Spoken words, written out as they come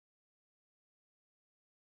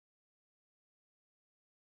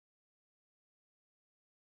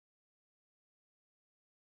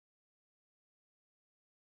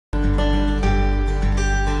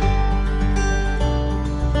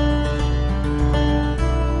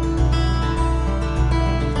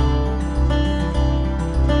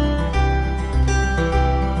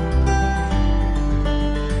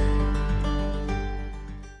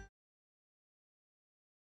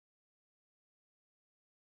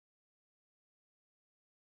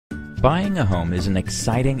Buying a home is an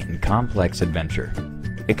exciting and complex adventure.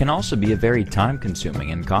 It can also be a very time-consuming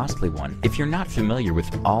and costly one if you're not familiar with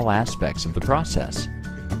all aspects of the process.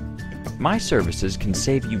 My services can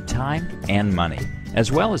save you time and money,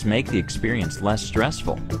 as well as make the experience less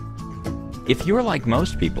stressful. If you're like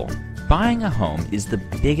most people, buying a home is the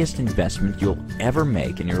biggest investment you'll ever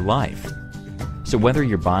make in your life. So whether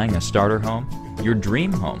you're buying a starter home, your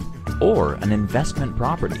dream home, or an investment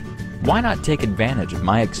property, why not take advantage of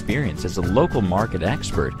my experience as a local market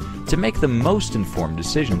expert to make the most informed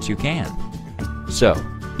decisions you can? So,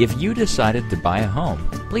 if you decided to buy a home,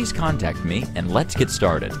 please contact me and let's get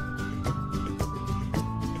started.